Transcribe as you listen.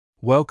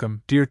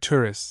Welcome, dear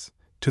tourists,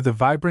 to the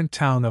vibrant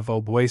town of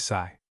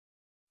Obuasi.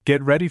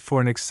 Get ready for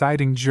an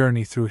exciting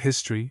journey through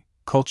history,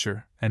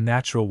 culture, and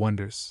natural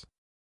wonders.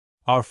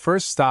 Our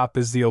first stop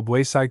is the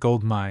Obuasi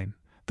Gold Mine,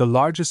 the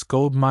largest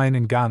gold mine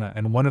in Ghana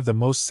and one of the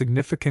most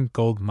significant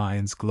gold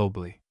mines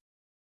globally.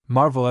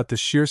 Marvel at the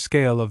sheer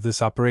scale of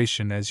this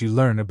operation as you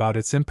learn about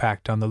its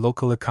impact on the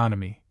local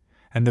economy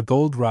and the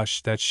gold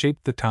rush that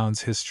shaped the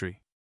town's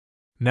history.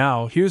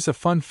 Now, here's a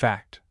fun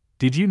fact.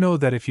 Did you know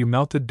that if you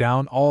melted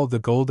down all the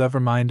gold ever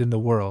mined in the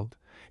world,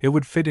 it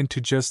would fit into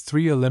just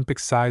 3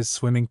 Olympic-sized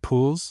swimming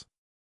pools?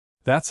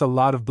 That's a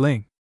lot of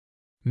bling.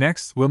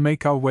 Next, we'll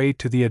make our way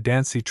to the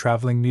Adansi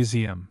Traveling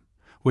Museum,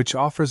 which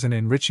offers an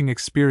enriching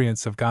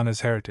experience of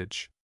Ghana's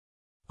heritage.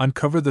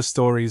 Uncover the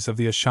stories of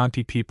the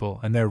Ashanti people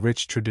and their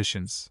rich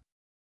traditions.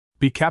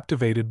 Be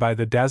captivated by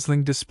the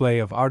dazzling display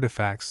of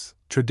artifacts,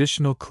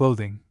 traditional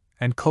clothing,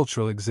 and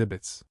cultural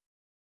exhibits.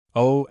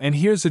 Oh, and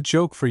here's a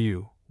joke for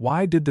you.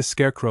 Why did the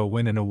Scarecrow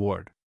win an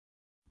award?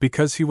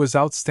 Because he was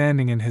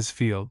outstanding in his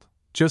field,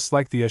 just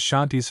like the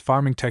Ashanti's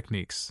farming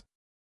techniques.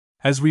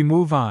 As we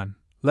move on,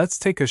 let's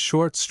take a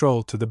short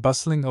stroll to the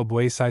bustling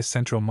Obuasi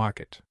Central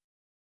Market.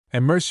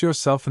 Immerse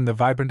yourself in the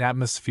vibrant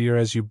atmosphere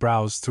as you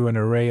browse through an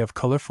array of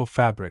colorful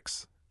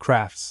fabrics,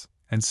 crafts,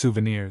 and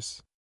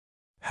souvenirs.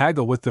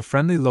 Haggle with the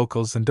friendly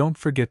locals and don't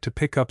forget to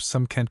pick up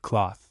some Kent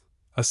cloth,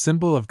 a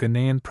symbol of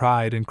Ghanaian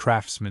pride and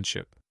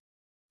craftsmanship.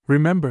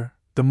 Remember,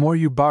 the more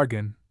you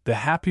bargain, the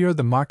happier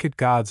the market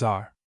gods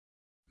are.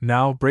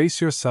 Now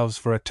brace yourselves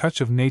for a touch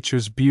of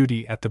nature's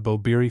beauty at the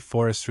Bobiri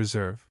Forest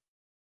Reserve.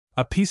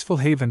 A peaceful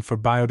haven for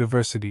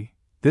biodiversity,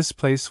 this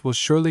place will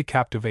surely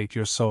captivate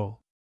your soul.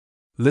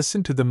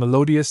 Listen to the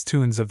melodious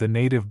tunes of the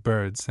native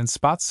birds and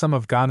spot some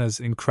of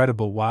Ghana's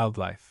incredible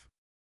wildlife.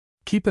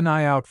 Keep an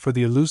eye out for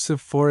the elusive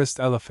forest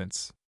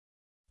elephants.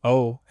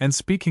 Oh, and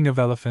speaking of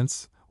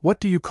elephants, what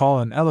do you call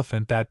an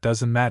elephant that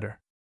doesn't matter?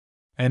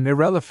 An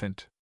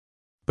irrelephant.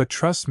 But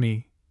trust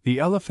me, the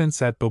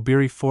elephants at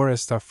Bobiri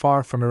Forest are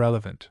far from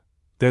irrelevant.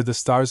 They're the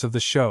stars of the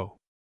show.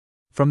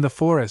 From the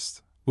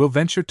forest, we'll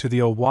venture to the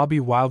Owabi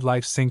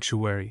Wildlife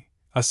Sanctuary,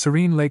 a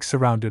serene lake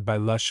surrounded by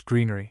lush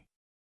greenery.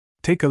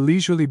 Take a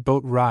leisurely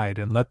boat ride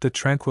and let the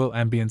tranquil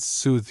ambience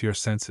soothe your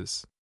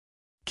senses.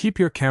 Keep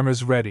your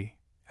cameras ready,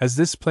 as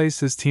this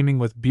place is teeming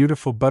with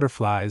beautiful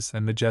butterflies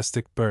and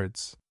majestic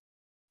birds.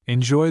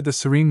 Enjoy the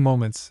serene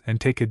moments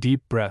and take a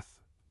deep breath,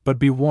 but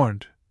be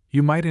warned,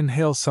 you might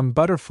inhale some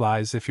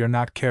butterflies if you're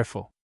not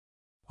careful.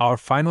 Our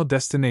final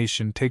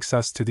destination takes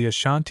us to the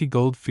Ashanti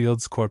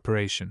Goldfields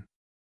Corporation.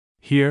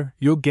 Here,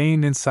 you'll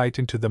gain insight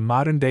into the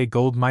modern-day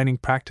gold mining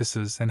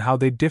practices and how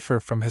they differ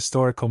from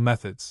historical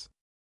methods.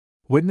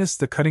 Witness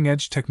the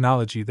cutting-edge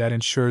technology that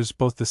ensures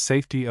both the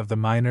safety of the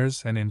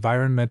miners and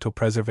environmental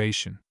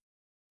preservation.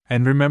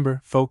 And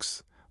remember,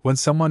 folks, when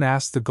someone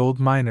asked the gold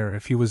miner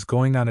if he was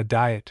going on a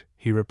diet,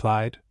 he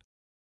replied,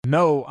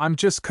 "No, I'm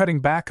just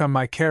cutting back on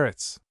my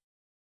carrots."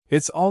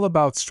 It's all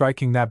about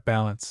striking that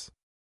balance.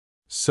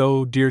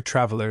 So, dear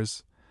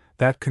travelers,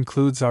 that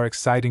concludes our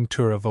exciting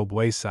tour of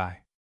Obuasi.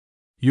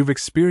 You've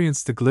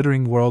experienced the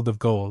glittering world of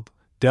gold,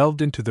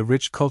 delved into the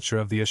rich culture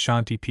of the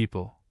Ashanti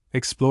people,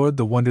 explored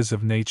the wonders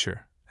of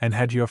nature, and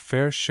had your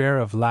fair share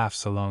of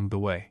laughs along the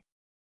way.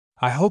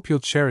 I hope you'll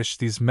cherish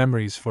these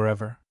memories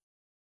forever.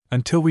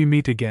 Until we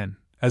meet again,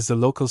 as the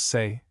locals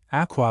say,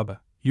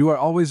 Akwaba, you are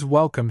always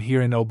welcome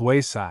here in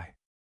Obuasi.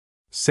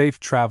 Safe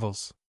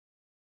travels.